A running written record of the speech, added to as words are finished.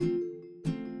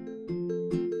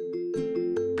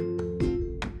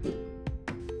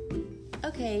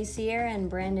Okay, Sierra and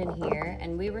Brandon here,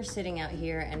 and we were sitting out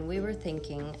here and we were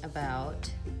thinking about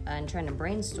and trying to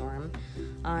brainstorm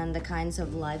on the kinds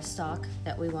of livestock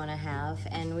that we want to have,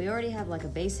 and we already have like a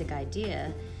basic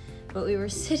idea, but we were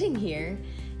sitting here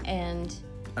and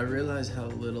I realized how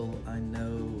little I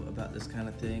know about this kind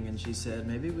of thing, and she said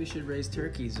maybe we should raise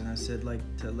turkeys, and I said like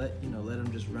to let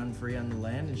them just run free on the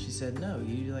land, and she said no,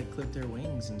 you like clip their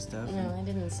wings and stuff. No, I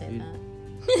didn't say that.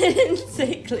 I didn't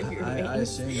say clip your wings. I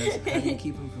assume that's how do you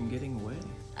keep them from getting away?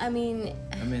 I mean,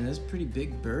 that's a pretty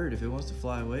big bird. If it wants to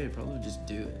fly away, it probably would just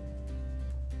do it.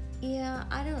 Yeah,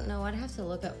 I don't know. I'd have to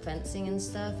look up fencing and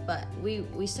stuff, but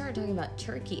we started talking about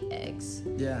turkey eggs.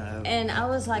 Yeah. And I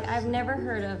was like, I've never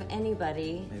heard of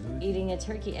anybody eating a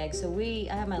turkey egg. So I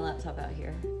have my laptop out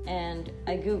here, and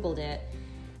I Googled it,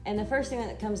 and the first thing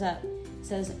that comes up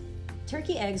says,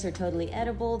 turkey eggs are totally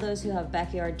edible. Those who have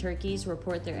backyard turkeys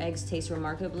report their eggs taste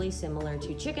remarkably similar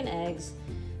to chicken eggs,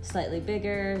 slightly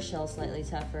bigger, shell slightly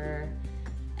tougher,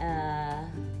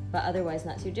 but otherwise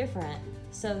not too different.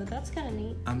 So that's kind of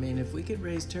neat. If we could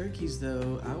raise turkeys,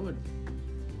 though,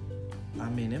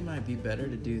 it might be better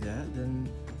to do that than,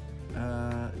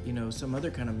 some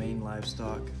other kind of main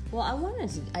livestock. Well,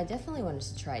 I definitely wanted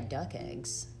to try duck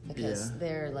eggs because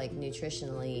they're like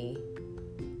nutritionally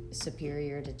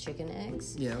superior to chicken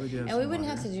eggs. Yeah, we do have and some we wouldn't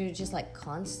water. have to do it just like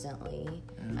constantly.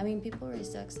 Yeah. People raise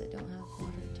ducks that don't have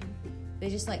water too. They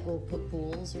just will put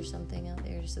pools or something out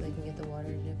there so they can get the water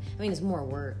to do. It's more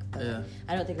work, but yeah.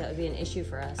 I don't think that would be an issue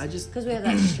for us. Because we have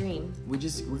that stream. We're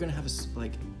gonna have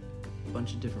a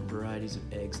bunch of different varieties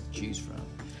of eggs to choose from.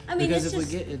 Because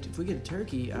if we get a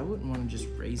turkey, I wouldn't want to just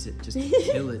raise it, just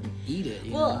kill it and eat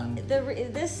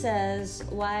it. This says,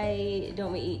 why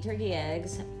don't we eat turkey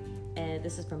eggs?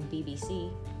 This is from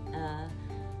BBC.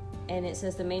 And it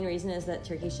says the main reason is that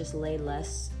turkeys just lay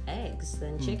less eggs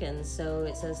than chickens. So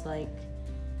it says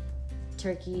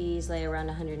turkeys lay around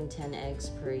 110 eggs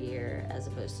per year as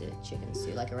opposed to chickens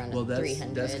do, around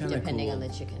 300, depending cool. on the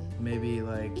chicken. Maybe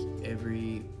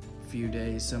every few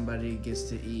days somebody gets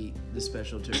to eat the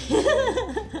special turkey.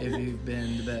 If you've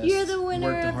been the best, you're the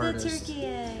winner of hardest, the turkey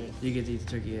egg. You get to eat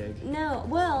the turkey egg. No,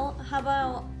 well, how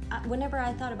about whenever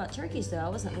I thought about turkeys, though, I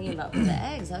wasn't thinking about the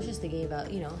eggs. I was just thinking about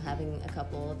having a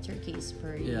couple of turkeys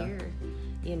per year.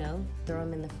 Throw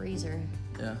them in the freezer.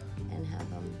 Yeah. And have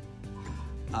them.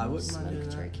 I wouldn't mind doing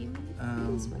that. Turkey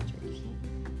meat. Smoked turkey.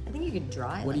 I think you could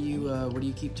dry. What do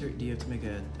you keep turkey? Do you have to make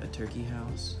a turkey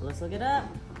house? Let's look it up.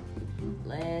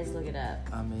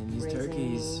 These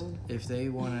turkeys, if they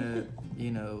want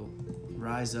to,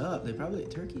 rise up,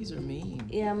 turkeys are mean.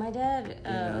 Yeah, my dad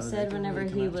said whenever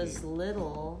he was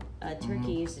little, a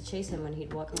turkey used to chase him when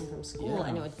he'd walk home from school,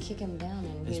 and it would kick him down,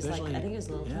 and he was I think it was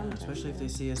a little traumatized. Especially if they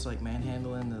see us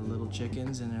manhandling the little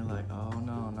chickens, and they're like, oh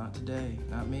no, not today,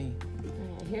 not me.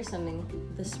 Here's something,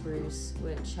 the Spruce,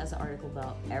 which has an article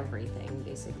about everything,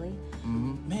 basically.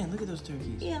 Mm-hmm. Man, look at those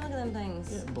turkeys. Yeah, look at them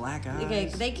things. Yeah, black eyes. Okay,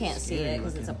 they can't see it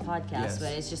because it's a podcast, yes.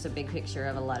 But it's just a big picture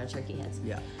of a lot of turkey heads.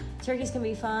 Yeah. Turkeys can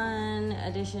be fun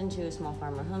addition to a small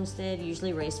farm or homestead,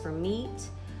 usually raised for meat,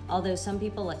 although some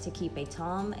people like to keep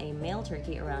a male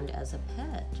turkey, around as a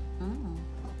pet.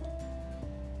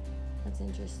 That's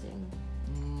interesting.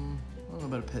 I don't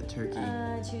know about a pet turkey.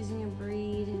 Choosing a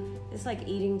breed. It's like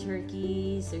eating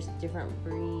turkeys. There's different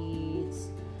breeds.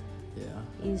 Yeah.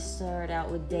 You start out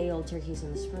with day-old turkeys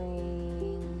in the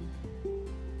spring.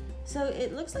 So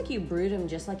it looks like you brood them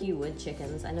just like you would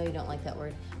chickens. I know you don't like that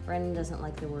word. Brandon doesn't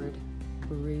like the word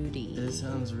broody. It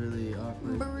sounds really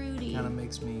awkward. Broody. Kind of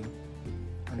makes me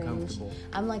uncomfortable. Cringe.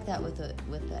 I'm like that with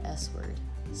the S word.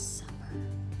 Summer.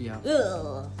 Yeah.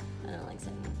 Ugh. I don't like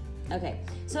saying that. Okay,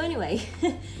 so anyway,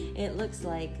 it looks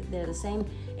like they're the same.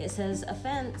 It says a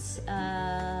fence,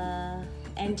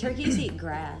 and turkeys eat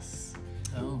grass.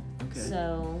 Oh, okay.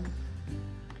 So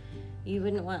you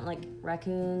wouldn't want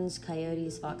raccoons,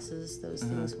 coyotes, foxes. Those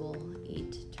things will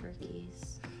eat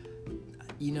turkeys.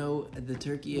 The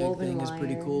turkey egg thing is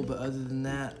pretty cool, but other than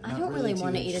that, I don't really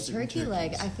want to eat a turkey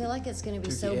leg. I feel like it's going to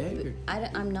be turkey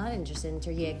I'm not interested in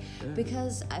turkey egg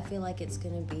because I feel like it's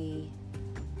going to be.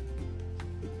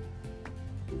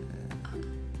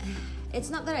 It's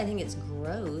not that I think it's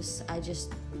gross. I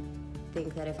just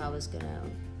think that if I was going to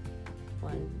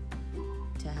want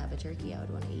to have a turkey, I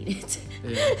would want to eat it.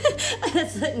 Yeah.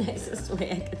 That's the nicest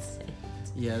way I could say it.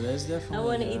 Yeah, there's definitely... I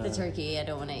want to eat the turkey. I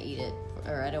don't want to eat it,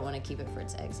 or I don't want to keep it for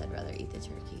its eggs. I'd rather eat the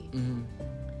turkey.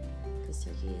 Because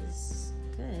turkey is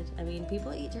good.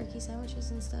 People eat turkey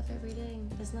sandwiches and stuff every day.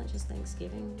 It's not just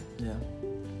Thanksgiving. Yeah.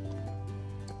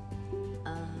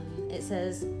 It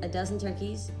says a dozen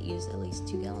turkeys use at least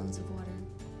 2 gallons of water.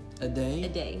 A day? A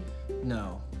day.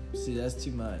 No. See, that's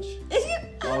too much.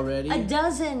 Already? A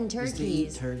dozen Just to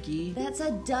eat turkeys. turkey? That's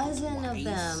a dozen of Twice?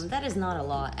 them. That is not a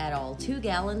lot at all. 2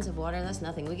 gallons of water, that's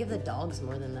nothing. We give the dogs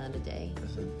more than that a day.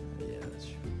 Yeah, that's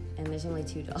true. And there's only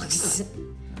 2 dogs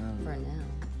Oh. for now.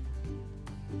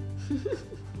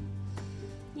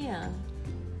 Yeah.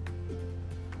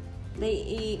 They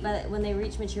eat, but when they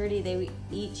reach maturity, they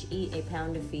each eat a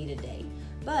pound of feed a day.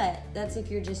 But that's if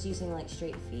you're just using like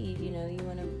straight feed, you know,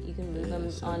 you can move Yeah,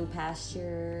 them so- on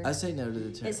pasture. I say no to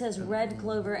the turkey. It says red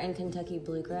clover and Kentucky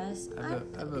bluegrass. I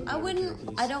vote I no to wouldn't.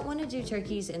 turkeys. I don't want to do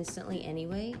turkeys instantly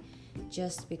anyway,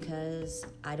 just because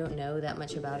I don't know that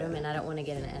much about them, and I don't want to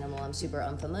get an animal I'm super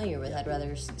unfamiliar with. I'd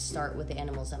rather start with the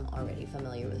animals I'm already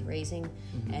familiar with raising,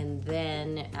 Mm-hmm. and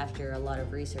then after a lot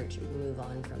of research, move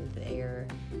on from there,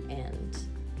 and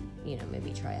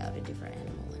maybe try out a different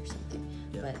animal or something.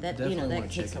 Yeah, But that definitely that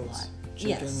want takes chickens. a lot.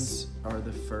 Chickens are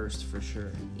the first for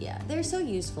sure. Yeah, they're so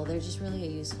useful. They're just really a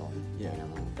useful Yeah,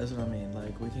 animal. that's what I mean.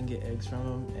 Like, we can get eggs from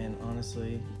them, and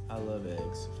honestly, I love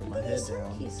eggs. From my Look at head these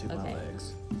down turkeys. to my Okay.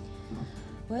 legs.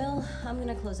 Well, I'm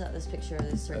gonna close out this picture of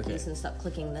these turkeys Okay. and stop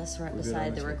clicking this right We're good beside on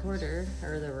the this one. recorder,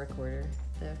 or the recorder,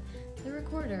 the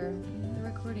recorder, the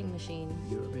recording machine.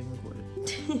 You are being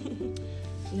recorded.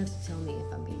 You have to tell me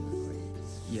if I'm being recorded.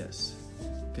 Yes,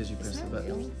 because you Is pressed the that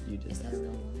button. real? You did Is that a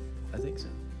real one? I think so.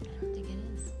 I don't think it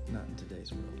is. Not in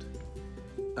today's world.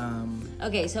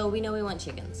 Okay, so we know we want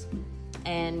chickens,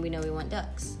 and we know we want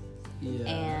ducks, Yeah.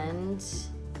 and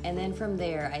then from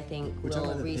there, I think We're talking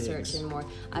we'll about the research pigs. and more.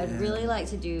 I'd And- really like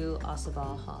to do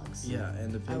Ossabaw hogs. Yeah,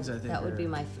 and the pigs I think that would are be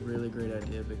my a really great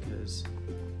idea because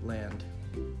land.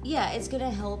 Yeah, it's gonna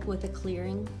help with the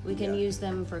clearing. We can Yeah. use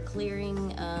them for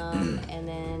clearing, and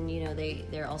then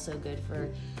they're also good for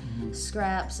Mm-hmm.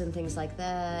 scraps and things like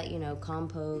that.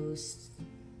 Compost.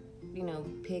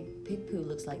 Pig poo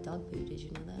looks like dog poo. Did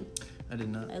you know that? I did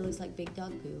not. It looks like big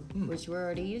dog poo, which we're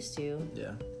already used to.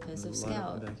 Yeah. Because of There's a lot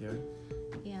Scout. in the backyard.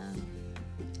 Yeah,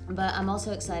 but I'm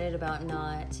also excited about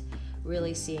not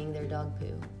really seeing their dog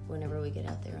poo whenever we get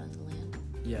out there on the land.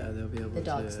 Yeah, they'll be able The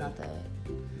dogs, to not the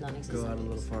non-existent. go out a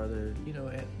little pigs. farther.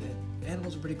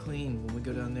 Animals are pretty clean when we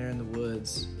go down there in the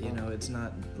woods. It's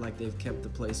not like they've kept the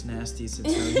place nasty since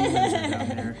no humans are down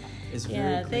there. It's Yeah,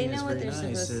 very they clean. know It's what very they're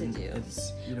nice, supposed to and do.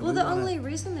 It's, Well, we the wanna- only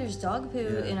reason there's dog poo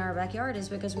Yeah. in our backyard is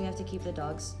because we have to keep the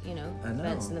dogs, I know.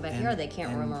 fence in the backyard. and- They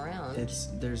can't and roam around.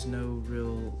 There's no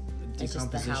real It's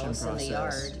just the decomposition house and the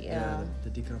process. yard, yeah. the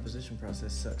decomposition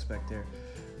process sucks back there.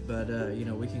 But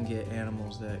we can get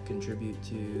animals that contribute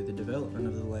to the development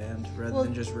of the land rather Well,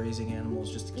 than just raising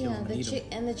animals just to kill them and eat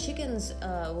them. the chickens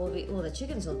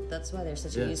that's why they're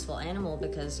such Yeah. a useful animal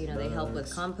because they help with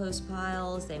Bugs. compost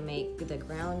piles. They make the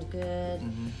ground good.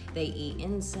 Mm-hmm. They eat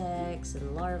insects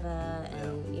and larvae,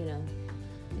 and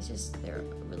it's just they're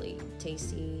really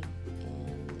tasty.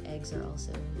 And eggs are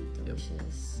also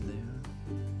delicious. They are.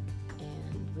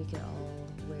 And we could all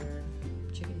wear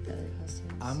chicken feather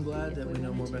costumes. I'm glad if that we know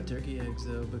wanted more to. about turkey eggs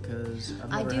though, because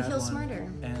I've I never do had feel one.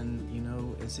 smarter. And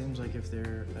it seems like if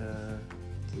there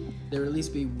would at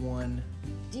least be one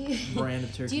Do you, brand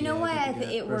of turkey. do you know egg why at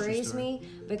the it grocery worries store. me?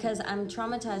 Because I'm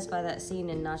traumatized by that scene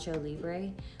in Nacho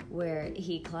Libre where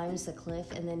he climbs the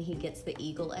cliff and then he gets the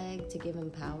eagle egg to give him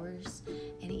powers,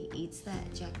 and he eats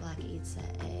that. Jack Black eats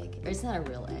that egg. Or it's not a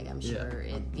real egg, I'm Yeah. sure.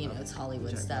 It's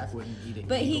Hollywood Jack stuff. Black wouldn't eat an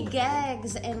But he eagle egg.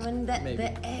 gags, and when Maybe.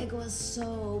 the egg was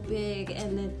so big,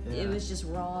 and it Yeah. was just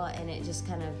raw, and it just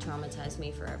kind of traumatized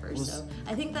me forever. Well, So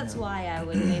I think that's yeah. why I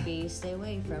would maybe stay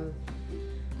away from.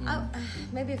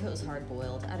 Maybe if it was hard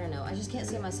boiled, I don't know. I just can't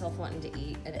see myself wanting to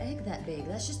eat an egg that big.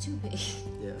 That's just too big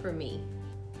Yeah. for me.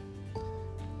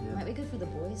 Yeah. Might be good for the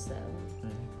boys though.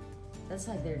 Maybe. That's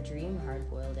like their dream hard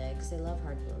boiled eggs. They love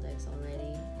hard boiled eggs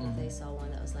already. If they saw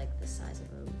one that was like the size of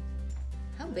a.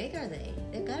 How big are they?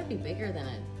 They've got to be bigger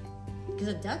than because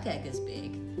a duck egg is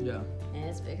big, Yeah. and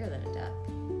it's bigger than a duck.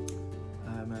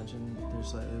 I imagine they're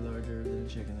slightly larger than a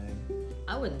chicken egg.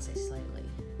 I wouldn't say slightly.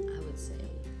 I would say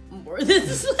more than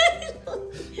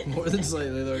slightly. More than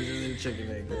slightly larger than a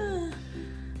chicken egg.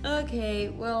 Okay,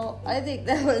 well, I think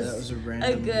that was a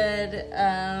random-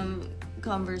 good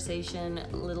conversation,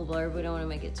 a little blurb. We don't want to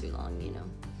make it too long,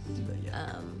 But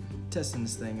yeah. Testing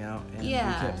this thing out, and we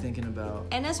Yeah. kept thinking about.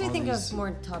 And as we all think of these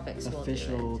more topics, we'll do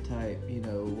official it. type,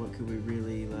 what could we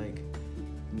really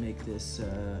make this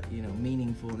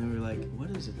meaningful? And then we were like,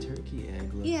 what does a turkey egg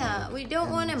look like? Yeah, we don't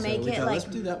And want to so make we it thought, like let's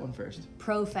do that one first.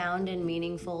 profound and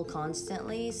meaningful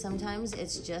constantly. Sometimes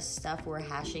it's just stuff we're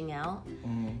hashing out.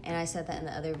 And I said that in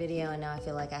the other video, and now I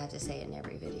feel like I have to say it in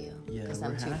every video Yeah, because we're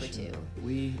I'm 2 for hashing. 2.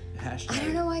 We hashtag. I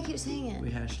don't know why I keep saying it. We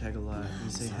hashtag a lot. We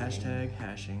say sorry. hashtag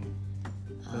hashing.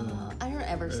 I don't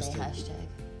ever say Roasted.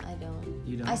 hashtag. I don't.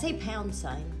 You don't? I say pound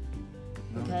sign.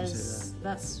 because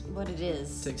that's what it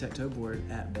is. Tic-tac-toe board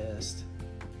at best.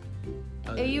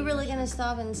 Are you really going to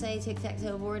stop and say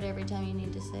tic-tac-toe board every time you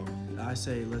need to say that? I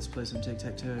say, let's play some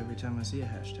tic-tac-toe every time I see a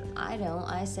hashtag. I don't.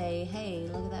 I say, hey,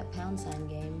 look at that pound sign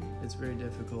game. It's very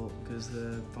difficult because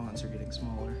the fonts are getting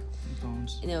smaller. The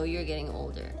phones. No, you're getting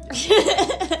older.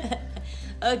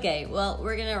 Okay, well,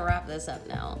 we're going to wrap this up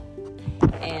now.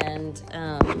 And,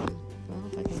 well,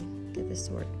 if I can get this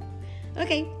to work.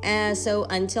 Okay, so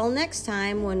until next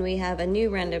time when we have a new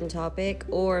random topic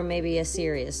or maybe a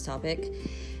serious topic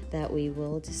that we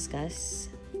will discuss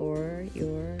for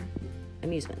your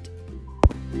amusement.